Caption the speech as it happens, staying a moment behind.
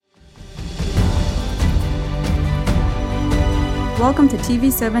Welcome to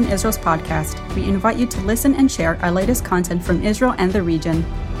TV7 Israel's podcast. We invite you to listen and share our latest content from Israel and the region.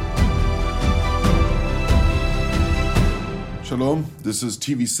 Shalom, this is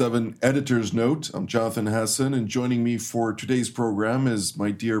TV7 Editor's Note. I'm Jonathan Hassan, and joining me for today's program is my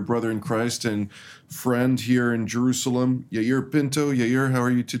dear brother in Christ and friend here in Jerusalem, Yair Pinto. Yair, how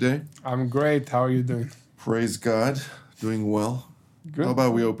are you today? I'm great. How are you doing? Praise God, doing well. Good. How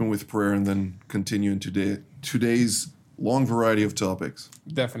about we open with prayer and then continue into today's long variety of topics?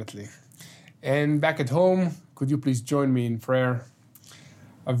 Definitely. And back at home, could you please join me in prayer?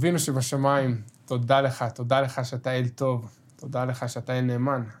 אבינו שבשמיים, תודה לך שאתה אל טוב. תודה לך שאתה אל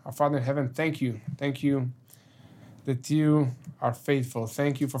נאמן. Our Father in heaven, thank you. Thank you that you are faithful.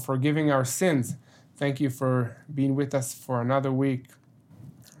 Thank you for forgiving our sins. Thank you for being with us for another week.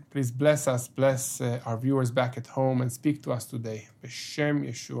 Please bless us, bless our viewers back at home and speak to us today. B'Shem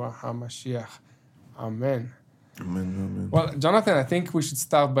Yeshua HaMashiach. Amen. Amen. Well, Jonathan, I think we should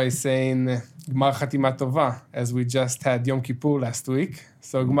start by saying Gmar Chatima Tova, as we just had Yom Kippur last week.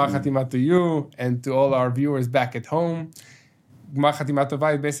 So Gmar Chatima to you and to all our viewers back at home. Gmar Chatima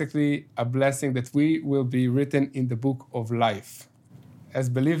Tova is basically a blessing that we will be written in the book of life. As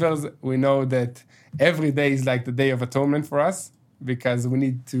believers, we know that every day is like the Day of Atonement for us because we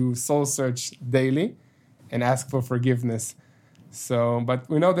need to soul search daily and ask for forgiveness. But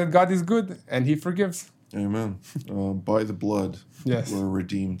we know that God is good and He forgives. Amen. By the blood, yes, we're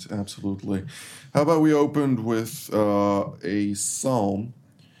redeemed. Absolutely. How about we opened with a psalm,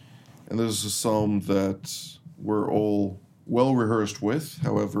 and this is a psalm that we're all well rehearsed with.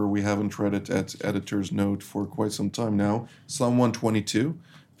 However, we haven't read it at Editor's Note for quite some time now. Psalm 122.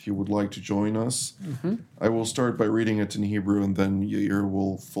 If you would like to join us, I will start by reading it in Hebrew, and then Yair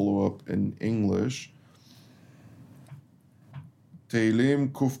will follow up in English. תהילים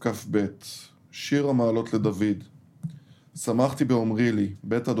קכ"ב שיר המעלות לדוד. שמחתי באומרי לי,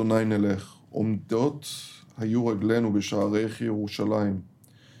 בית אדוני נלך. עומדות היו רגלינו בשעריך ירושלים.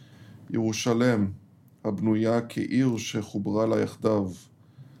 ירושלם, הבנויה כעיר שחוברה לה יחדיו.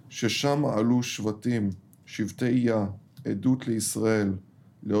 ששם עלו שבטים, שבטי יה, עדות לישראל,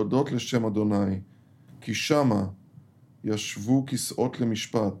 להודות לשם אדוני. כי שמה ישבו כסאות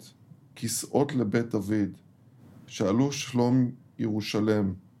למשפט, כסאות לבית דוד. שאלו שלום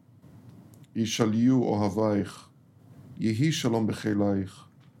ירושלם. ישליו אוהבייך, יהי שלום בחילייך,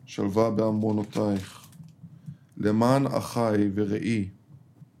 שלווה באמונותייך. למען אחי וראי,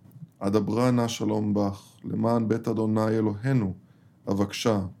 אדברה נא שלום בך, למען בית אדוני אלוהינו,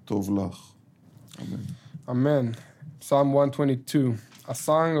 אבקשה טוב לך. Amen. Amen. Psalm 122, a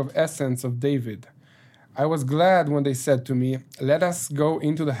song of essence of David. I was glad when they said to me, let us go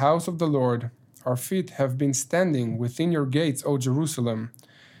into the house of the Lord. Our feet have been standing within your gates, O Jerusalem.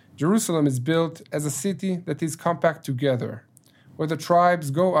 Jerusalem is built as a city that is compact together, where the tribes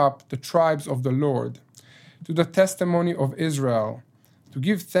go up, the tribes of the Lord, to the testimony of Israel, to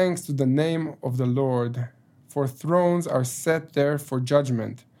give thanks to the name of the Lord. For thrones are set there for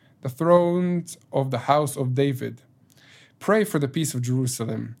judgment, the thrones of the house of David. Pray for the peace of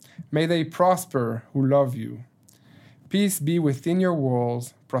Jerusalem. May they prosper who love you. Peace be within your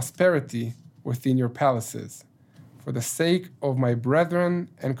walls, prosperity within your palaces. For the sake of my brethren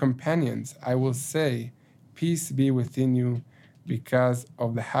and companions, I will say, peace be within you. Because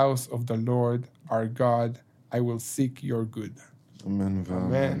of the house of the Lord our God, I will seek your good. Amen.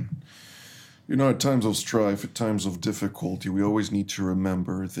 Amen. You know, at times of strife, at times of difficulty, we always need to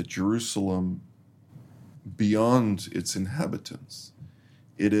remember that Jerusalem, beyond its inhabitants,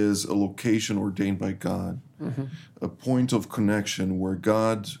 it is a location ordained by God, a point of connection where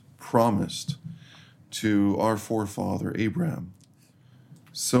God promised to our forefather Abraham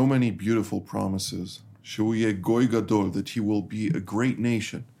so many beautiful promises. Shu yeh goy gadol, that he will be a great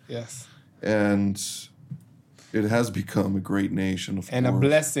nation. Yes. And it has become a great nation, of and course. A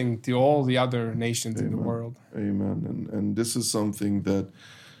blessing to all the other nations Amen. In the world. Amen. And this is something that,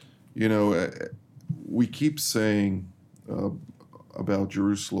 you know, we keep saying about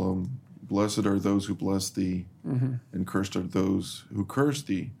Jerusalem, blessed are those who bless thee, and cursed are those who curse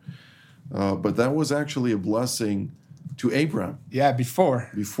thee. But that was actually a blessing to Abraham. Yeah,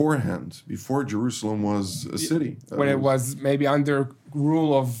 beforehand, before Jerusalem was a city. When it was maybe under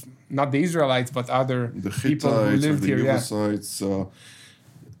rule of not the Israelites, but other the people who Hittites lived or the here. Jebusites.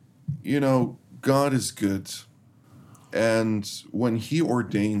 You know, God is good. And when He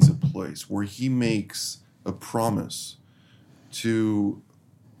ordains a place, where He makes a promise to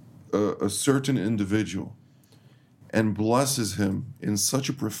a certain individual and blesses him in such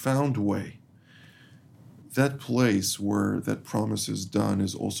a profound way, that place where that promise is done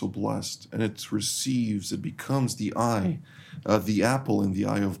is also blessed, and it becomes the eye, the apple in the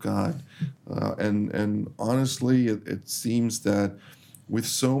eye of God. And honestly, it seems that with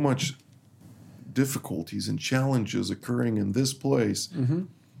so much difficulties and challenges occurring in this place,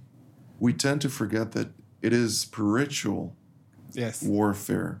 we tend to forget that it is spiritual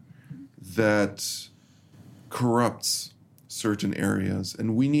warfare that corrupts certain areas,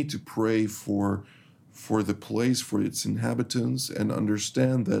 and we need to pray for the place, for its inhabitants, and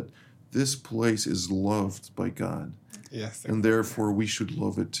understand that this place is loved by God. Yes. And therefore we should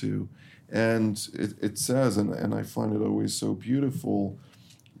love it too. And it says, and I find it always so beautiful,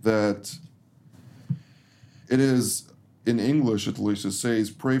 that it is, in English at least, it says,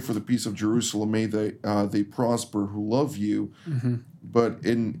 pray for the peace of Jerusalem, may they prosper who love you. But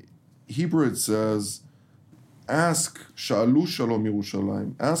in Hebrew it says, ask, Sha'alu Shalom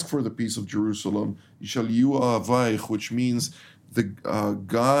Yerushalayim, ask for the peace of Jerusalem, Yishaliyu Ahavaych, which means the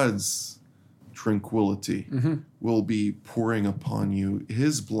God's tranquility will be pouring upon you.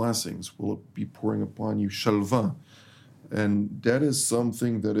 His blessings will be pouring upon you. Shalva. And that is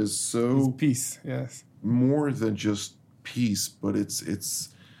something that is so... It's peace, yes. More than just peace, but it's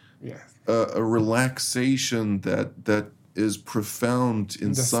a relaxation that is profound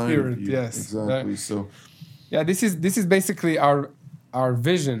inside the spirit, of you. Yes. Exactly. So... Yeah, this is basically our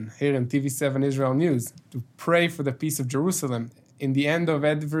vision here in TV7 Israel News, to pray for the peace of Jerusalem. In the end of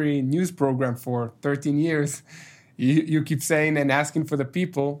every news program for 13 years, you keep saying and asking for the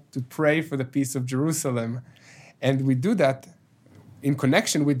people to pray for the peace of Jerusalem. And we do that in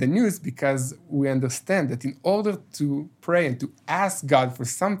connection with the news because we understand that in order to pray and to ask God for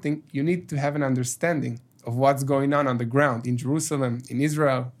something, you need to have an understanding of what's going on the ground in Jerusalem, in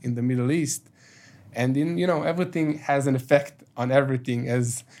Israel, in the Middle East. And everything has an effect on everything,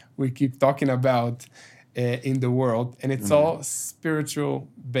 as we keep talking about in the world. And it's all spiritual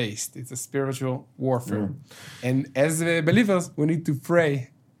based. It's a spiritual warfare. And as believers, we need to pray.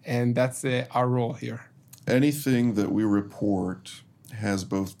 And that's our role here. Anything that we report has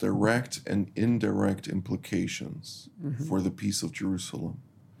both direct and indirect implications for the peace of Jerusalem.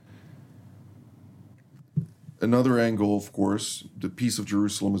 Another angle, of course, the peace of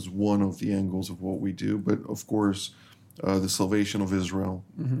Jerusalem is one of the angles of what we do, but of course, the salvation of Israel,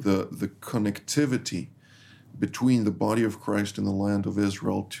 the connectivity between the body of Christ in the land of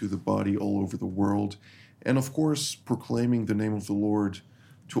Israel to the body all over the world, and of course, proclaiming the name of the Lord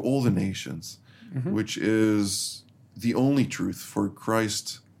to all the nations, which is the only truth, for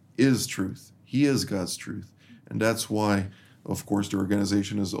Christ is truth. He is God's truth. And that's why, of course, the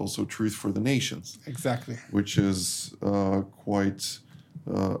organization is also Truth for the Nations. Exactly. Which is quite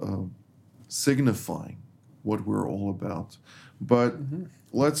signifying what we're all about. But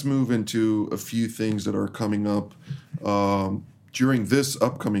let's move into a few things that are coming up during this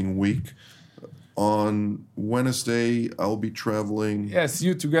upcoming week. On Wednesday, I'll be traveling. Yes,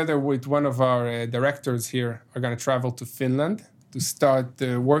 you together with one of our directors here are going to travel to Finland to start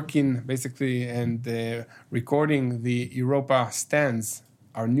working basically and recording the Europa Stands,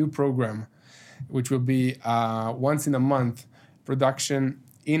 our new program, which will be once in a month production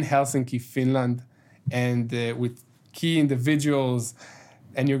in Helsinki, Finland, and with key individuals.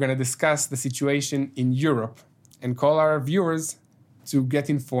 And you're going to discuss the situation in Europe and call our viewers to get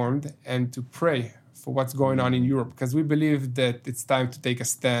informed and to pray for what's going on in Europe, because we believe that it's time to take a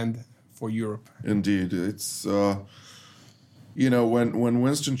stand for Europe. Indeed. It's... when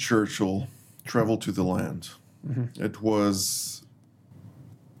Winston Churchill traveled to the land, it was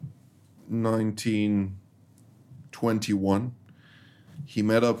 1921. He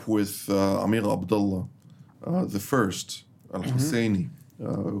met up with Amir Abdullah the First, Al-Husseini,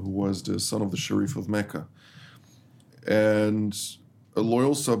 who was the son of the Sharif of Mecca, and a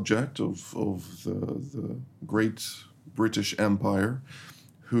loyal subject of the great British Empire,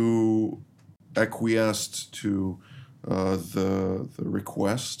 who acquiesced to the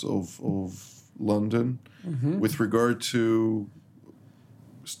request of London with regard to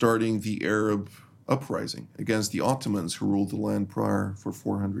starting the Arab uprising against the Ottomans who ruled the land prior for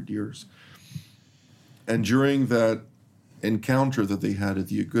 400 years. And during that encounter that they had at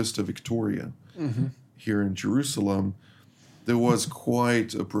the Augusta Victoria here in Jerusalem, there was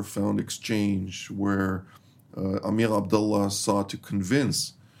quite a profound exchange where Amir Abdullah sought to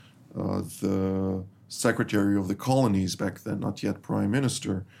convince the Secretary of the Colonies back then, not yet Prime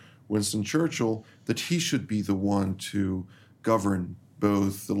Minister, Winston Churchill, that he should be the one to govern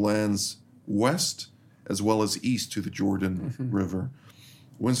both the lands west as well as east to the Jordan River.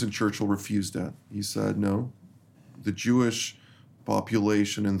 Winston Churchill refused that. He said, no, the Jewish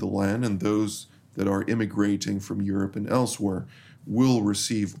population in the land and those that are immigrating from Europe and elsewhere will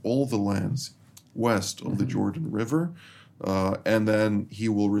receive all the lands west of the Jordan River, and then he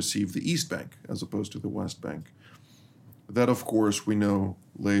will receive the East Bank as opposed to the West Bank. That, of course, we know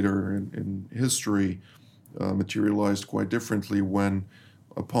later in history materialized quite differently when,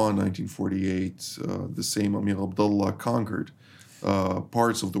 upon 1948, the same Amir Abdullah conquered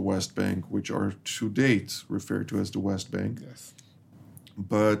parts of the West Bank, which are to date referred to as the West Bank. Yes.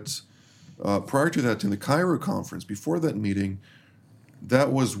 But prior to that, in the Cairo conference, before that meeting,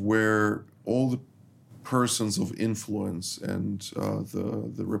 that was where all the persons of influence and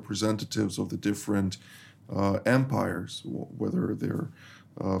the representatives of the different empires, whether they're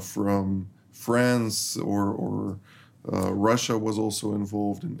from France or Russia was also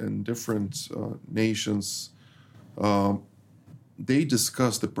involved in different nations, they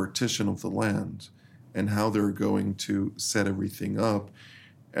discussed the partition of the land and how they're going to set everything up.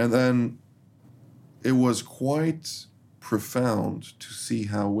 And then it was quite profound to see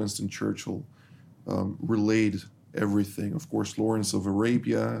how Winston Churchill relayed everything. Of course, Lawrence of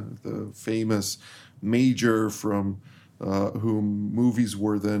Arabia, the famous major from whom movies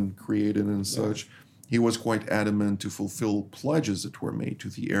were then created and such, he was quite adamant to fulfill pledges that were made to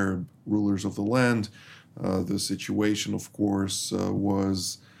the Arab rulers of the land. The situation, of course,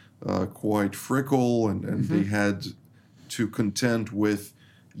 was quite fickle, and they had to contend with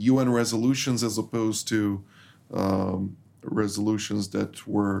UN resolutions as opposed to resolutions that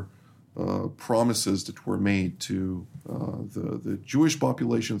were promises that were made to the Jewish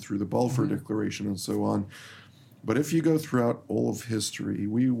population through the Balfour Declaration and so on. But if you go throughout all of history,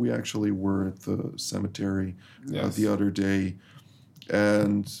 we actually were at the cemetery the other day,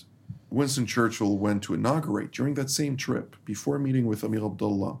 and Winston Churchill went to inaugurate, during that same trip, before meeting with Amir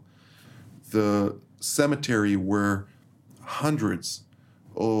Abdullah, the cemetery where hundreds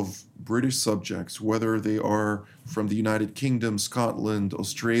of British subjects, whether they are from the United Kingdom, Scotland,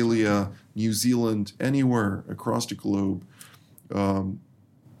 Australia, New Zealand, anywhere across the globe, who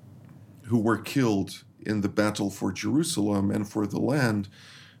were killed in the battle for Jerusalem and for the land,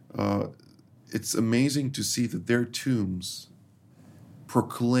 it's amazing to see that their tombs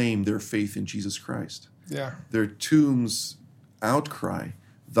proclaim their faith in Jesus Christ. Yeah. Their tombs outcry,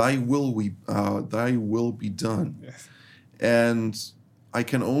 "Thy will be done." Yes. And I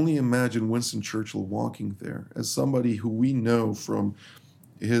can only imagine Winston Churchill walking there as somebody who we know from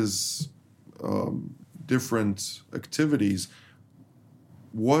his different activities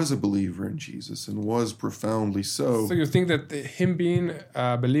was a believer in Jesus and was profoundly so. So you think that him being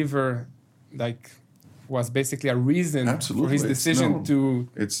a believer, was basically a reason Absolutely. for his decision to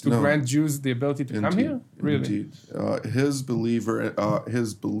grant Jews the ability to come here? Really? Indeed. His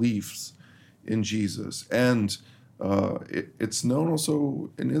beliefs in Jesus. And it's known also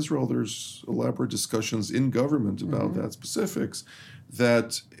in Israel, there's elaborate discussions in government about that specifics,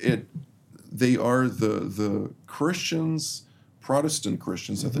 that they are the Christians, Protestant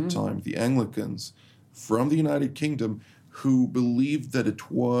Christians at the time, the Anglicans from the United Kingdom, who believed that it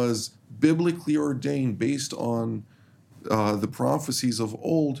was biblically ordained based on the prophecies of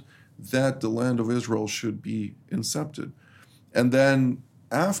old that the land of Israel should be incepted. And then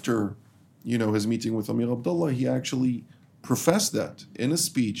after, his meeting with Amir Abdullah, he actually professed that in a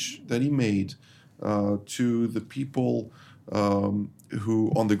speech that he made to the people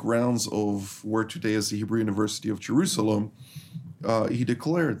who, on the grounds of where today is the Hebrew University of Jerusalem, he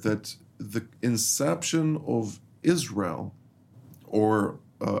declared that the inception of Israel, or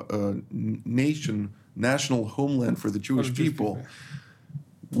a national homeland for the Jewish people,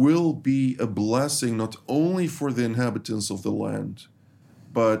 will be a blessing not only for the inhabitants of the land,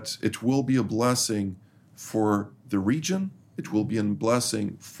 but it will be a blessing for the region, it will be a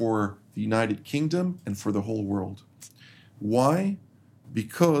blessing for the United Kingdom and for the whole world. Why?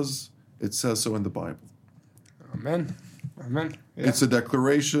 Because it says so in the Bible. Amen. Amen. Yeah. It's a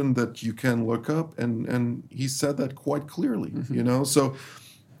declaration that you can look up, and he said that quite clearly, So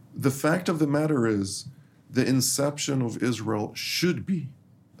the fact of the matter is, the inception of Israel should be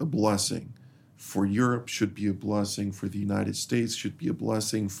a blessing for Europe, should be a blessing for the United States, should be a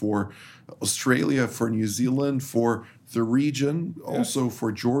blessing for Australia, for New Zealand, for the region, also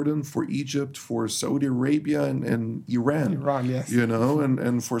for Jordan, for Egypt, for Saudi Arabia and Iran. Iran, yes.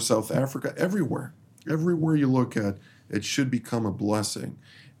 And for South Africa, everywhere. Everywhere you look at, it should become a blessing.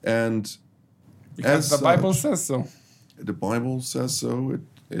 And because the Bible says so. The Bible says so.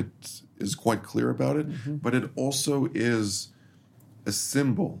 It is quite clear about it. But it also is a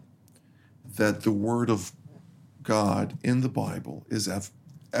symbol that the Word of God in the Bible is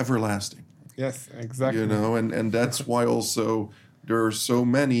everlasting. Yes, exactly. And that's why also There are so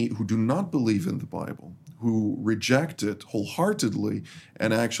many who do not believe in the Bible, who reject it wholeheartedly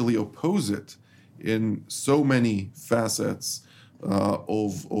and actually oppose it in so many facets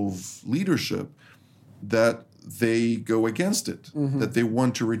of leadership that they go against it, that they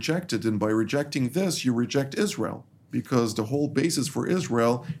want to reject it. And by rejecting this, you reject Israel, because the whole basis for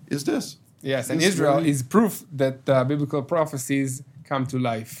Israel is this. Yes, and Israel is proof that biblical prophecies come to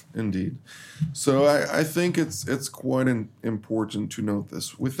life. Indeed. So I think it's quite important to note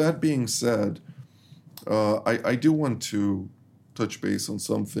this. With that being said, I do want to touch base on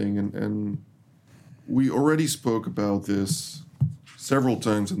something, and we already spoke about this several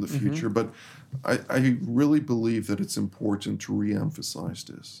times in the future, but I really believe that it's important to re-emphasize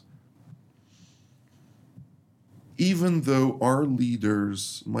this. Even though our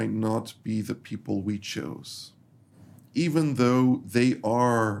leaders might not be the people we chose, even though they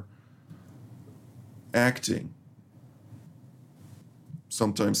are acting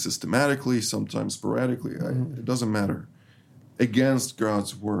sometimes systematically, sometimes sporadically, it doesn't matter, against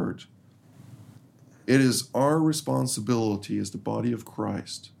God's word, it is our responsibility as the body of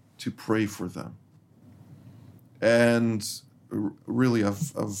Christ to pray for them. And really,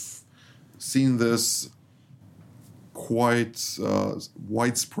 I've seen this quite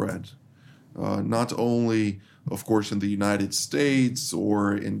widespread, not only, of course, in the United States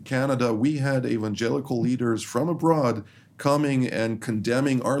or in Canada. We had evangelical leaders from abroad coming and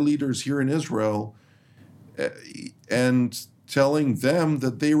condemning our leaders here in Israel and telling them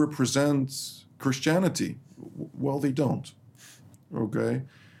that they represent Christianity. Well, they don't. Okay?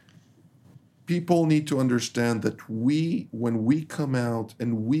 People need to understand that when we come out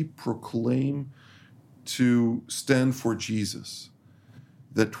and we proclaim to stand for Jesus,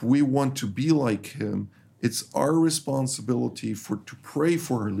 that we want to be like him, it's our responsibility to pray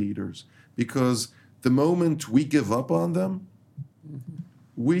for our leaders, because the moment we give up on them,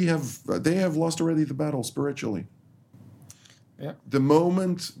 they have lost already the battle spiritually. Yeah. The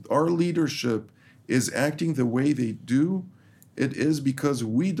moment our leadership is acting the way they do, it is because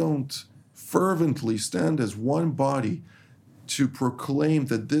we don't fervently stand as one body to proclaim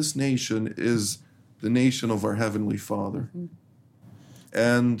that this nation is the nation of our Heavenly Father.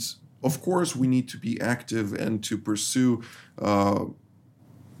 And of course, we need to be active and to pursue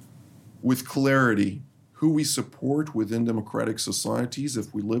with clarity who we support within democratic societies.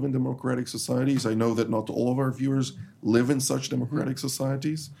 If we live in democratic societies, I know that not all of our viewers live in such democratic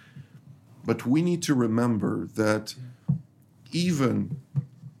societies, but we need to remember that even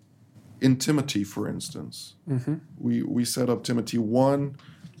in Timothy, for instance, we set up Timothy 1,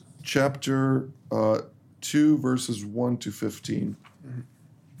 chapter 2, verses 1 to 15.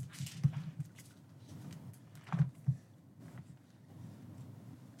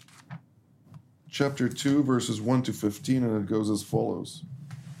 Chapter 2, verses 1 to 15, and it goes as follows.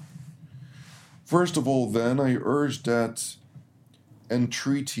 First of all, then, I urge that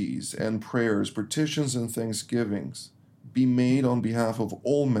entreaties and prayers, petitions and thanksgivings be made on behalf of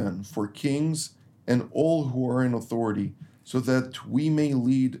all men, for kings and all who are in authority, so that we may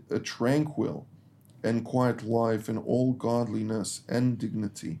lead a tranquil and quiet life in all godliness and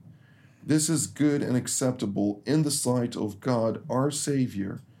dignity. This is good and acceptable in the sight of God our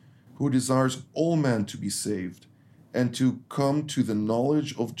Savior, who desires all men to be saved and to come to the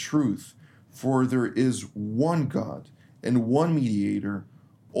knowledge of truth. For there is one God and one mediator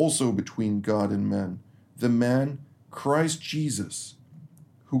also between God and men, the man Christ Jesus,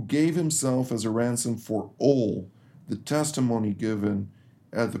 who gave himself as a ransom for all, the testimony given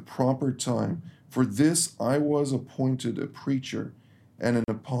at the proper time. For this I was appointed a preacher and an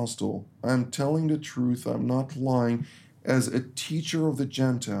apostle. I am telling the truth, I'm not lying, as a teacher of the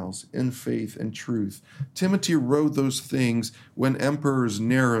Gentiles in faith and truth. Timothy wrote those things when emperors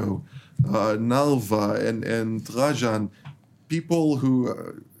Nero, Nalva, and Trajan, people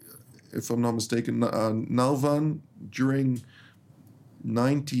who, if I'm not mistaken, Nalvan, during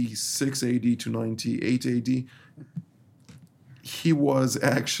 96 AD to 98 AD, he was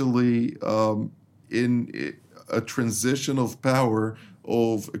actually in a transition of power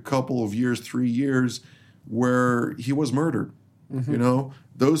of a couple of years, 3 years, where he was murdered. You know,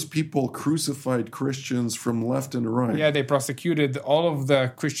 those people crucified Christians from left and right. Yeah, they prosecuted all of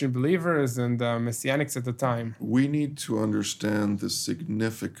the Christian believers and Messianics at the time. We need to understand the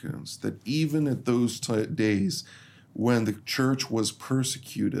significance that even at those days when the church was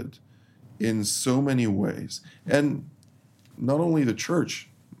persecuted in so many ways, and not only the church,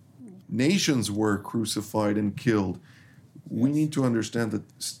 nations were crucified and killed. We need to understand that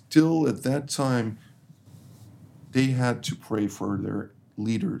still at that time, they had to pray for their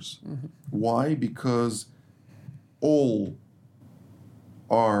leaders. Why? Because all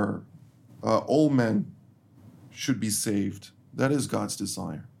are all men should be saved. That is God's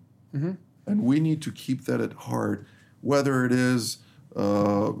desire. Mm-hmm. And we need to keep that at heart, whether it is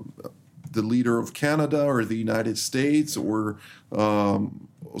the leader of Canada or the United States or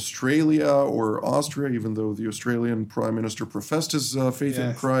Australia or Austria, even though the Australian Prime Minister professed his faith in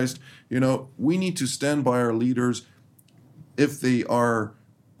Yes. Christ. We need to stand by our leaders if they are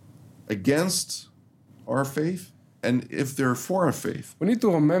against our faith and if they're for our faith. We need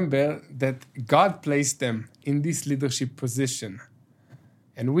to remember that God placed them in this leadership position.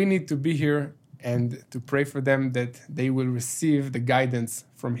 And we need to be here and to pray for them that they will receive the guidance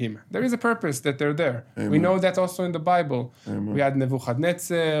from Him. There is a purpose that they're there. Amen. We know that also in the Bible. Amen. We had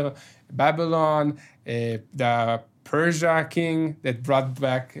Nebuchadnezzar, Babylon, the Persia king that brought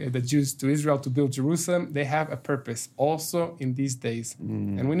back the Jews to Israel to build Jerusalem. They have a purpose also in these days.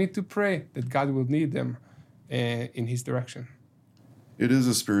 And we need to pray that God will lead them in His direction. It is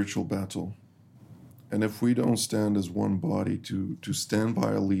a spiritual battle. And if we don't stand as one body to stand by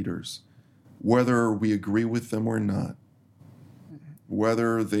our leaders, whether we agree with them or not,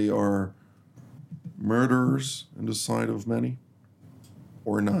 whether they are murderers in the sight of many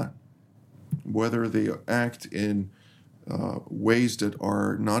or not, whether they act in ways that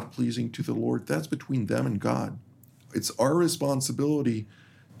are not pleasing to the Lord, that's between them and God. It's our responsibility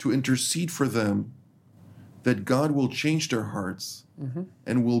to intercede for them that God will change their hearts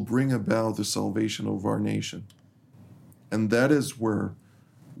and will bring about the salvation of our nation. And that is where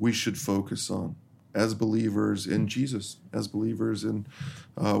we should focus on as believers in Jesus, as believers in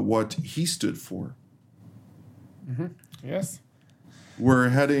what He stood for. Yes. We're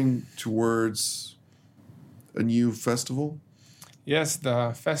heading towards a new festival. Yes,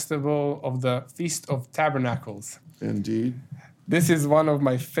 the festival of the Feast of Tabernacles. Indeed. This is one of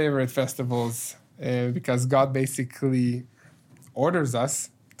my favorite festivals because God basically orders us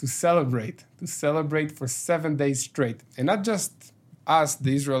to celebrate for 7 days straight. And not just us,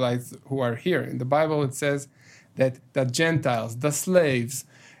 the Israelites who are here. In the Bible, it says that the Gentiles, the slaves,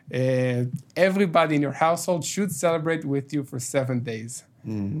 everybody in your household should celebrate with you for 7 days.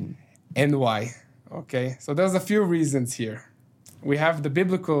 Mm-hmm. And why? Okay, so there's a few reasons here. We have the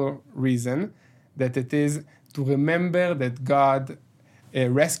biblical reason that it is to remember that God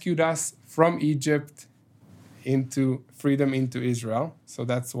rescued us from Egypt into freedom into Israel. So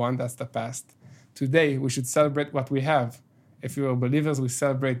that's one, that's the past. Today, we should celebrate what we have. If we are believers, we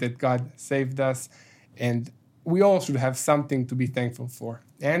celebrate that God saved us, and we all should have something to be thankful for.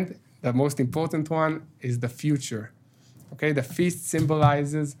 And the most important one is the future. Okay, the feast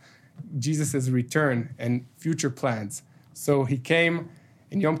symbolizes Jesus' return and future plans. So He came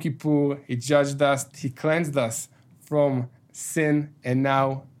in Yom Kippur, He judged us, He cleansed us from sin, and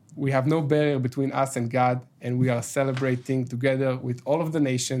now we have no barrier between us and God, and we are celebrating together with all of the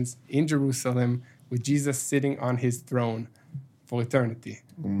nations in Jerusalem with Jesus sitting on His throne for eternity.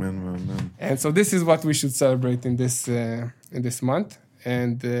 Amen, amen. And so this is what we should celebrate in this month.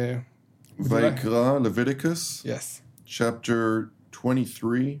 And Vayikra, Leviticus, yes. chapter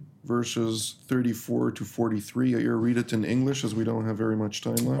 23, verses 34 to 43. I'll read it in English as we don't have very much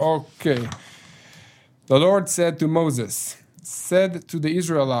time left. Okay. The Lord said to Moses, said to the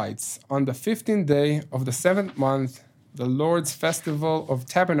Israelites, on the 15th day of the 7th month, the Lord's festival of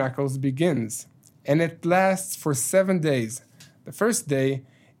tabernacles begins, and it lasts for 7 days. The first day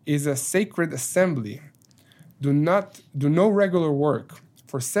is a sacred assembly. Do no regular work.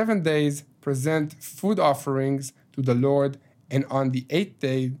 For 7 days, present food offerings to the Lord, and on the 8th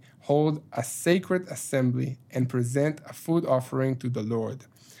day, hold a sacred assembly and present a food offering to the Lord.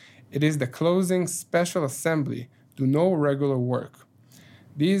 It is the closing special assembly. Do no regular work.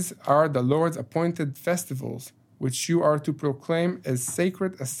 These are the Lord's appointed festivals, which you are to proclaim as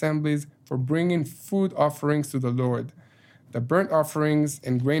sacred assemblies for bringing food offerings to the Lord. The burnt offerings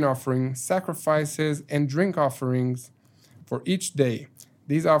and grain offerings, sacrifices and drink offerings for each day.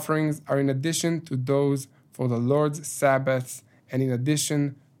 These offerings are in addition to those for the Lord's Sabbaths, and in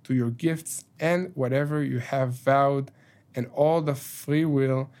addition to your gifts and whatever you have vowed, and all the free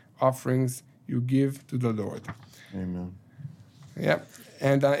will offerings you give to the Lord. Amen. Yep.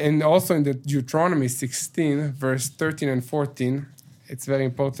 And also in the Deuteronomy 16, verse 13 and 14, it's very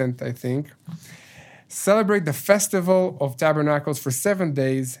important, I think. Celebrate the festival of tabernacles for 7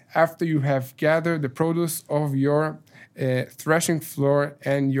 days after you have gathered the produce of your threshing floor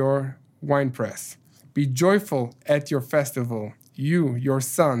and your winepress. Be joyful at your festival, you, your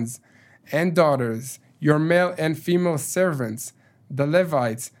sons and daughters, your male and female servants, the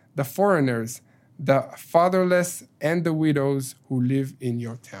Levites, the foreigners, the fatherless, and the widows who live in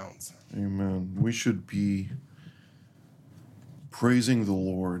your towns. Amen. We should be praising the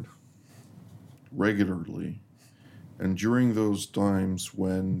Lord regularly. And during those times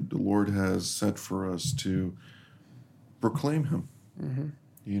when the Lord has set for us to proclaim Him,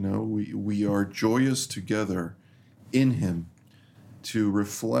 we are joyous together in Him to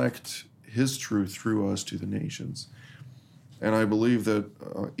reflect His truth through us to the nations. And I believe that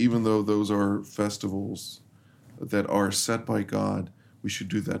even though those are festivals that are set by God, we should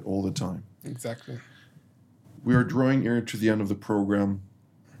do that all the time. Exactly. We are drawing near to the end of the program.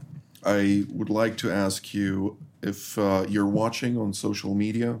 I would like to ask you, if you're watching on social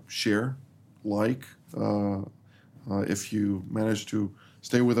media, share, like. If you manage to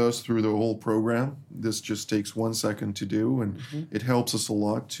stay with us through the whole program, this just takes 1 second to do, and it helps us a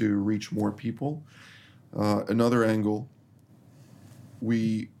lot to reach more people. Another angle,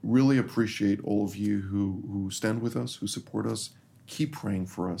 we really appreciate all of you who stand with us, who support us. Keep praying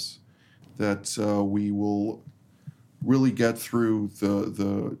for us, that we will really get through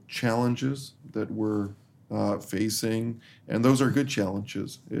the challenges that we're facing, and those are good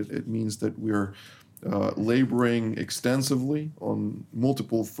challenges. It means that we're laboring extensively on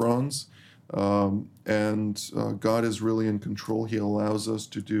multiple fronts, and God is really in control. He allows us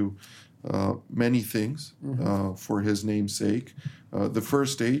to do many things for His name's sake. The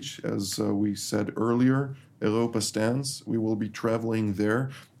first stage, as we said earlier, Europa stands. We will be traveling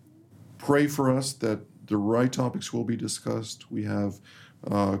there. Pray for us that the right topics will be discussed. We have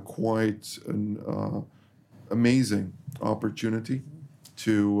quite an amazing opportunity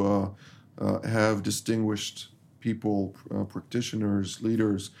to have distinguished people, practitioners,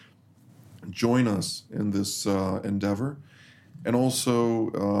 leaders, join us in this endeavor. And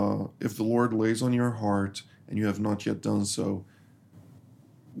also, if the Lord lays on your heart and you have not yet done so,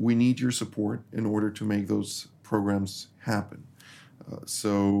 we need your support in order to make those programs happen.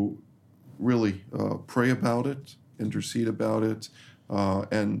 So really, pray about it, intercede about it,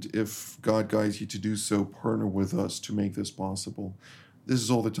 and if God guides you to do so, partner with us to make this possible. This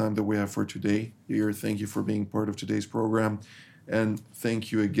is all the time that we have for today. Yair, thank you for being part of today's program, and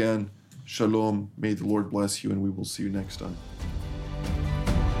thank you again. Shalom. May the Lord bless you, and we will see you next time.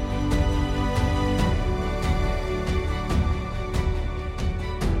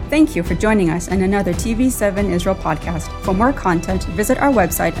 Thank you for joining us in another TV7 Israel podcast. For more content, visit our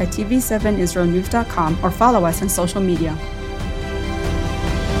website at tv7israelnews.com or follow us on social media.